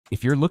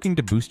If you're looking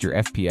to boost your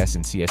FPS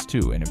in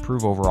CS2 and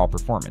improve overall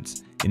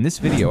performance, in this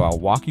video I'll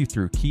walk you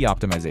through key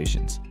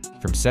optimizations,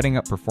 from setting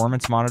up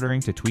performance monitoring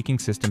to tweaking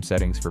system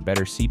settings for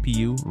better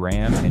CPU,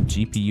 RAM, and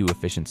GPU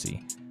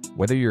efficiency.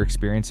 Whether you're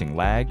experiencing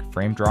lag,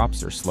 frame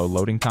drops, or slow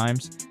loading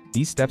times,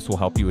 these steps will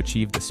help you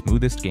achieve the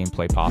smoothest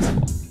gameplay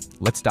possible.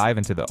 Let's dive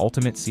into the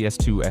ultimate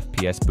CS2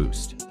 FPS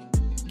boost.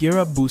 Gear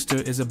Up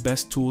Booster is the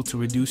best tool to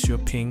reduce your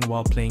ping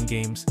while playing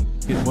games.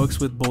 It works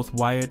with both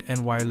wired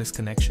and wireless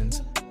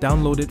connections.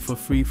 Download it for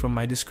free from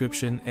my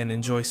description and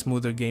enjoy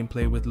smoother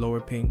gameplay with lower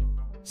ping.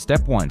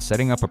 Step 1.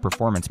 Setting up a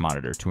performance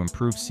monitor to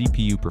improve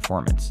CPU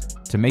performance.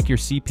 To make your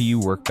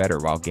CPU work better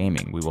while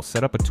gaming, we will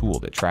set up a tool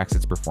that tracks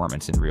its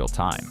performance in real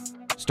time.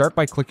 Start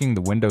by clicking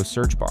the Windows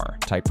search bar,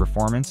 type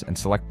Performance, and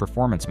select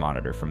Performance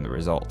Monitor from the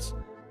results.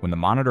 When the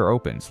monitor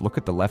opens, look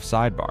at the left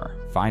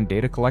sidebar, find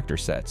Data Collector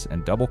Sets,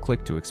 and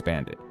double-click to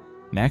expand it.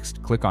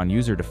 Next, click on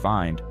User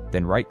Defined,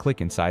 then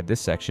right-click inside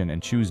this section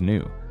and choose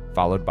New,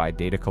 followed by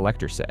Data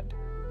Collector Set.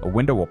 A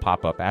window will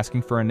pop up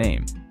asking for a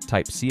name.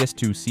 Type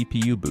CS2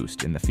 CPU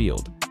Boost in the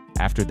field.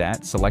 After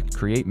that, select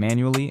Create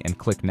Manually and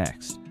click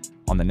Next.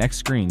 On the next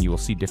screen, you will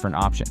see different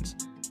options.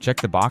 Check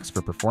the box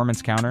for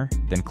Performance Counter,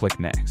 then click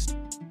Next.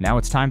 Now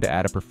it's time to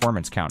add a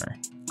performance counter.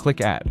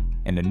 Click Add,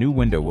 and a new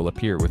window will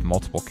appear with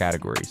multiple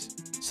categories.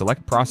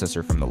 Select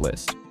Processor from the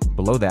list.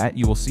 Below that,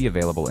 you will see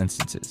available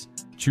instances.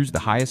 Choose the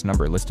highest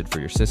number listed for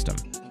your system.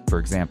 For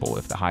example,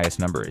 if the highest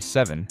number is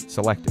 7,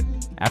 select it.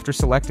 After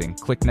selecting,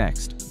 click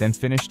Next, then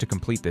Finish to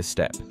complete this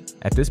step.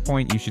 At this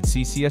point, you should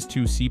see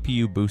CS2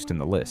 CPU Boost in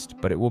the list,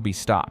 but it will be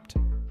stopped.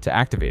 To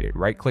activate it,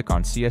 right-click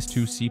on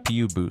CS2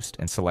 CPU Boost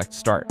and select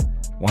Start.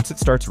 Once it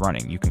starts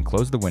running, you can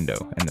close the window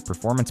and the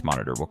performance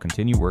monitor will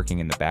continue working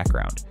in the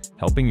background,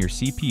 helping your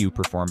CPU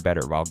perform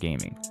better while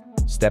gaming.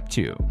 Step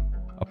 2.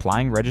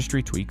 Applying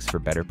registry tweaks for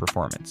better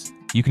performance.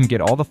 You can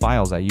get all the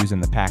files I use in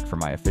the pack from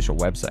my official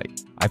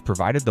website. I've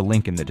provided the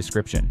link in the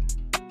description.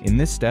 In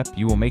this step,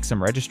 you will make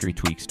some registry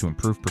tweaks to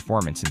improve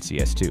performance in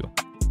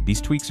CS2.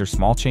 These tweaks are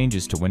small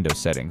changes to Windows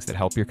settings that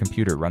help your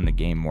computer run the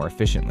game more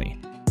efficiently.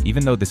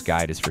 Even though this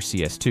guide is for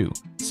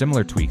CS2,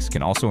 similar tweaks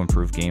can also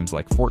improve games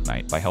like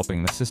Fortnite by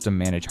helping the system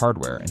manage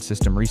hardware and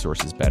system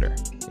resources better.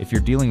 If you're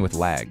dealing with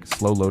lag,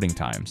 slow loading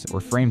times, or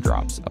frame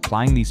drops,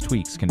 applying these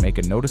tweaks can make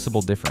a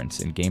noticeable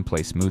difference in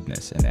gameplay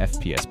smoothness and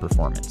FPS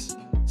performance.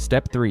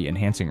 Step 3.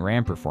 Enhancing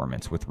RAM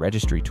performance with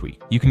registry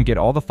tweak. You can get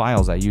all the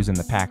files I use in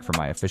the pack from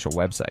my official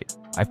website.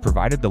 I've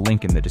provided the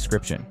link in the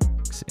description.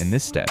 In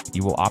this step,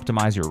 you will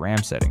optimize your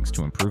RAM settings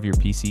to improve your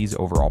PC's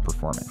overall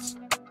performance.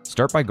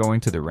 Start by going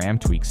to the RAM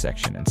tweaks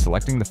section and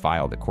selecting the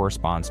file that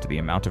corresponds to the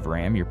amount of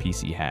RAM your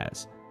PC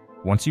has.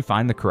 Once you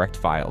find the correct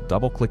file,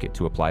 double-click it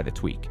to apply the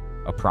tweak.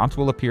 A prompt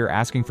will appear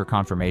asking for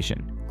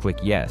confirmation. Click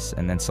Yes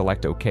and then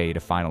select OK to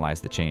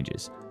finalize the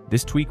changes.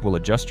 This tweak will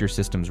adjust your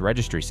system's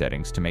registry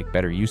settings to make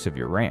better use of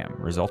your RAM,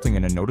 resulting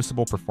in a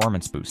noticeable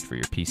performance boost for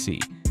your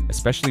PC,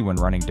 especially when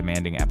running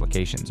demanding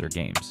applications or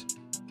games.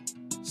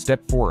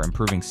 Step 4.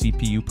 Improving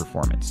CPU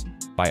performance.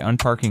 By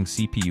unparking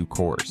CPU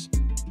cores.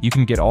 You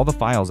can get all the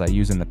files I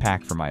use in the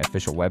pack from my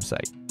official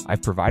website.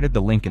 I've provided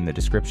the link in the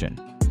description.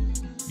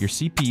 Your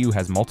CPU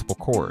has multiple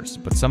cores,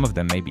 but some of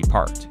them may be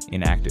parked,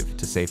 inactive,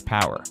 to save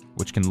power,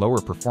 which can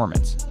lower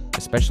performance,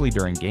 especially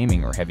during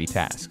gaming or heavy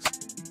tasks.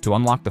 To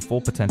unlock the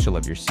full potential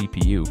of your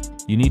CPU,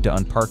 you need to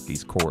unpark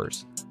these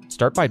cores.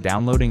 Start by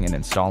downloading and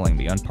installing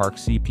the Unpark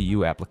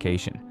CPU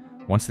application.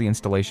 Once the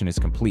installation is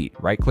complete,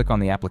 right-click on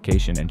the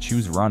application and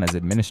choose Run as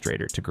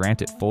Administrator to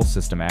grant it full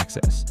system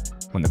access.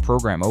 When the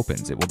program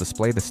opens, it will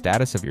display the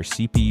status of your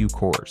CPU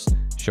cores,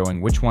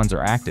 showing which ones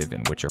are active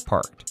and which are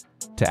parked.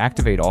 To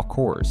activate all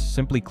cores,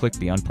 simply click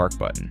the Unpark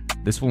button.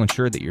 This will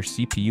ensure that your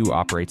CPU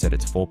operates at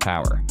its full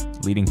power,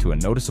 leading to a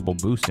noticeable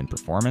boost in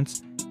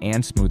performance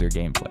and smoother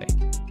gameplay.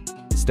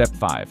 Step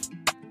 5.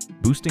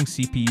 Boosting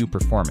CPU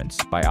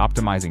performance by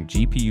optimizing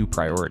GPU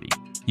priority.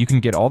 You can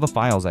get all the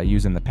files I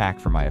use in the pack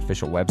from my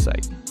official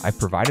website. I've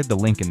provided the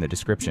link in the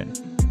description.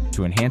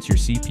 To enhance your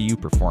CPU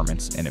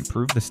performance and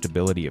improve the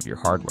stability of your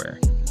hardware,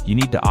 you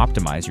need to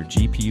optimize your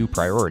GPU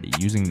priority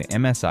using the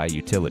MSI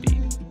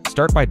utility.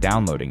 Start by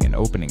downloading and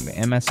opening the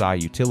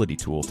MSI utility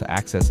tool to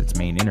access its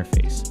main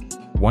interface.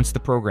 Once the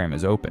program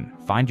is open,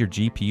 find your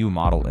GPU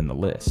model in the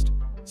list.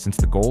 Since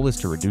the goal is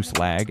to reduce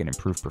lag and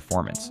improve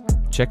performance,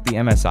 check the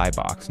MSI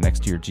box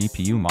next to your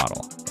GPU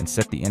model and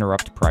set the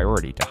interrupt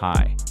priority to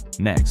high.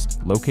 Next,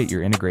 locate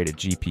your integrated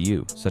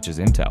GPU, such as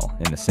Intel,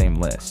 in the same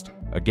list.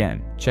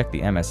 Again, check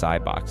the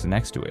MSI box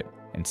next to it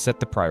and set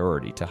the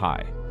priority to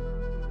high.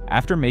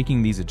 After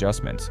making these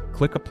adjustments,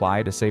 click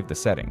Apply to save the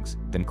settings,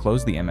 then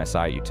close the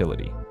MSI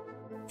utility.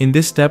 In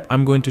this step,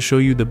 I'm going to show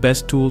you the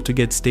best tool to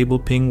get stable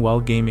ping while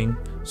gaming.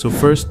 So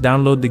first,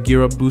 download the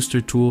Gear Up Booster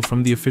tool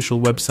from the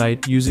official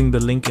website using the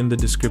link in the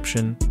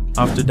description.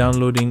 After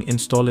downloading,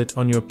 install it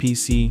on your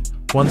PC.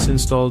 Once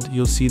installed,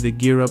 you'll see the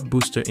Gear Up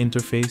Booster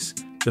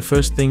interface. The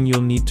first thing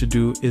you'll need to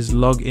do is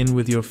log in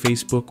with your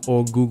Facebook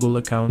or Google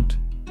account.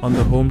 On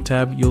the Home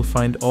tab, you'll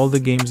find all the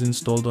games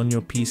installed on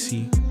your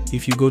PC.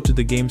 If you go to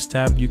the Games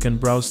tab, you can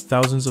browse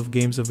thousands of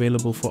games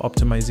available for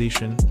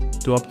optimization.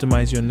 To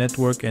optimize your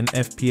network and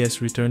FPS,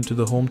 return to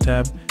the Home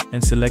tab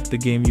and select the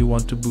game you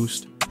want to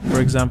boost. For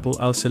example,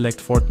 I'll select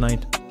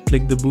Fortnite.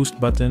 Click the Boost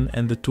button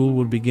and the tool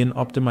will begin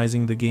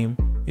optimizing the game.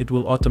 It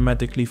will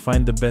automatically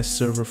find the best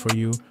server for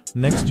you.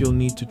 Next, you'll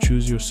need to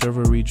choose your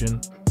server region.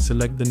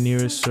 Select the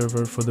nearest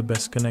server for the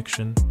best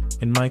connection.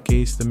 In my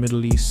case, the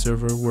Middle East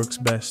server works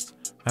best.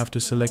 After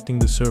selecting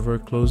the server,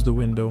 close the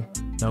window.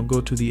 Now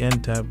go to the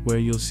End tab where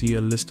you'll see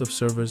a list of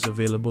servers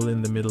available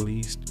in the Middle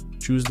East.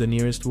 Choose the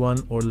nearest one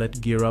or let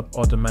GearUp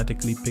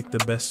automatically pick the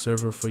best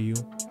server for you.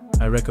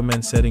 I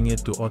recommend setting it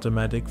to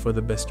automatic for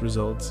the best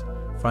results.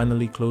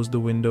 Finally, close the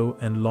window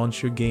and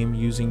launch your game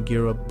using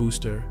GearUp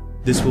Booster.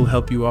 This will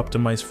help you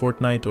optimize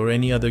Fortnite or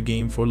any other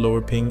game for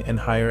lower ping and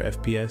higher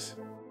FPS.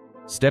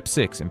 Step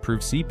 6.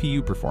 Improve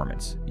CPU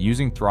performance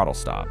using throttle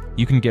stop.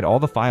 You can get all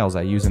the files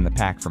I use in the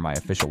pack from my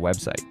official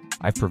website.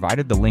 I've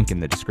provided the link in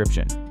the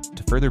description.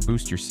 To further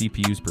boost your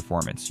CPU's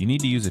performance, you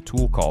need to use a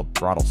tool called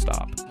throttle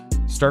stop.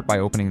 Start by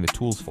opening the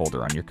Tools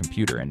folder on your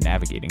computer and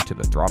navigating to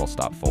the throttle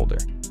stop folder.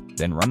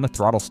 Then run the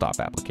throttle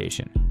stop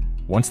application.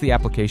 Once the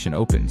application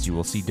opens, you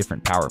will see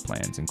different power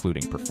plans,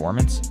 including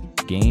performance,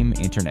 game,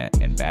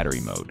 internet, and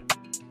battery mode.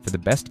 For the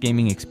best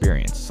gaming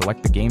experience,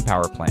 select the game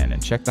power plan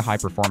and check the high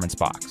performance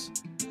box.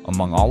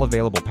 Among all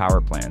available power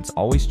plans,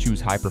 always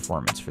choose high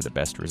performance for the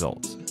best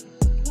results.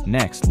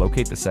 Next,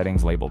 locate the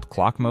settings labeled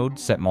Clock Mode,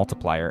 Set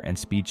Multiplier, and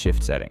Speed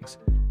Shift settings.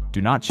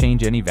 Do not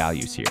change any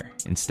values here.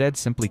 Instead,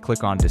 simply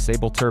click on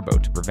Disable Turbo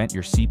to prevent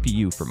your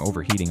CPU from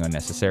overheating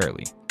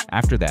unnecessarily.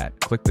 After that,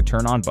 click the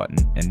Turn On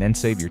button and then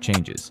save your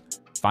changes.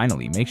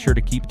 Finally, make sure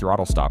to keep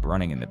throttle stop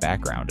running in the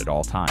background at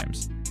all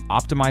times.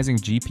 Optimizing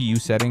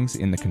GPU settings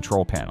in the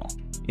control panel.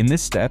 In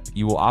this step,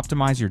 you will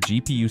optimize your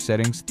GPU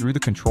settings through the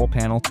control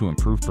panel to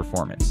improve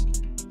performance.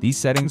 These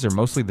settings are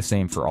mostly the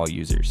same for all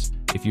users.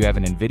 If you have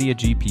an NVIDIA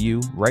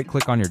GPU,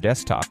 right-click on your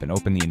desktop and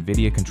open the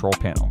NVIDIA control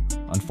panel.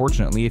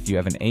 Unfortunately, if you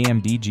have an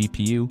AMD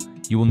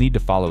GPU, you will need to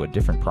follow a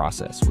different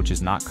process, which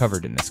is not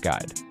covered in this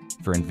guide.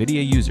 For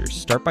NVIDIA users,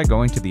 start by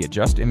going to the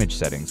Adjust Image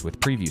Settings with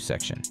Preview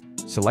section.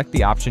 Select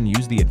the option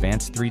Use the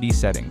Advanced 3D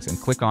Settings and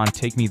click on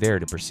Take Me There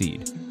to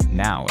proceed.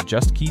 Now,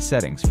 adjust key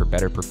settings for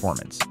better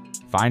performance.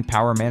 Find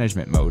Power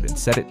Management Mode and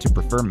set it to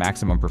Prefer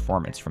Maximum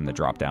Performance from the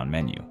drop-down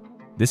menu.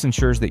 This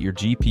ensures that your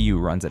GPU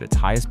runs at its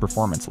highest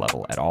performance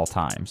level at all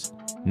times.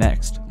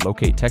 Next,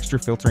 locate Texture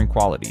Filtering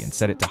Quality and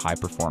set it to High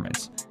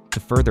Performance to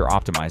further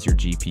optimize your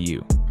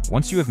GPU.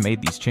 Once you have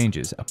made these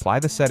changes, apply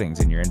the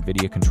settings in your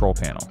NVIDIA control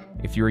panel.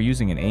 If you are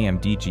using an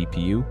AMD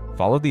GPU,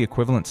 follow the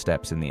equivalent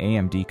steps in the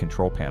AMD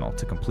control panel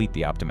to complete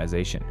the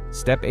optimization.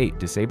 Step 8.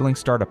 Disabling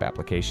startup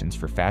applications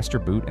for faster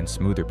boot and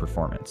smoother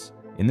performance.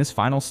 In this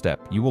final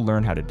step, you will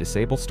learn how to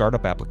disable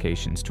startup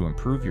applications to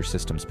improve your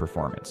system's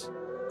performance.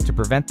 To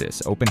prevent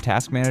this, open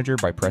Task Manager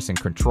by pressing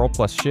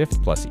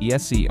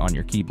Ctrl+Shift+ESC on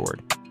your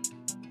keyboard.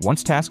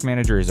 Once Task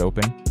Manager is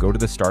open, go to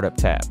the Startup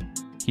tab.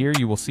 Here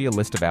you will see a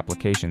list of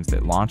applications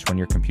that launch when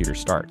your computer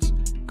starts.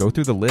 Go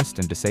through the list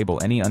and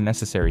disable any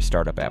unnecessary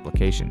startup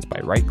applications by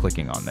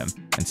right-clicking on them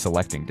and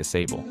selecting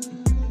Disable.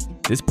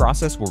 This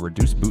process will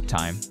reduce boot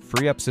time,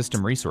 free up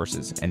system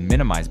resources, and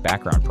minimize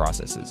background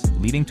processes,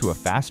 leading to a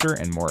faster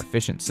and more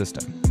efficient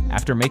system.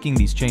 After making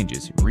these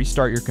changes,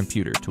 restart your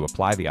computer to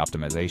apply the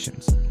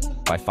optimizations.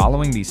 By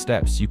following these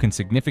steps, you can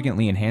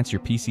significantly enhance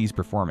your PC's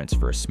performance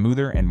for a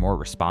smoother and more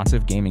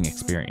responsive gaming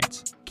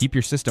experience. Keep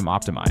your system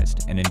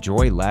optimized and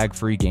enjoy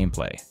lag-free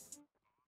gameplay.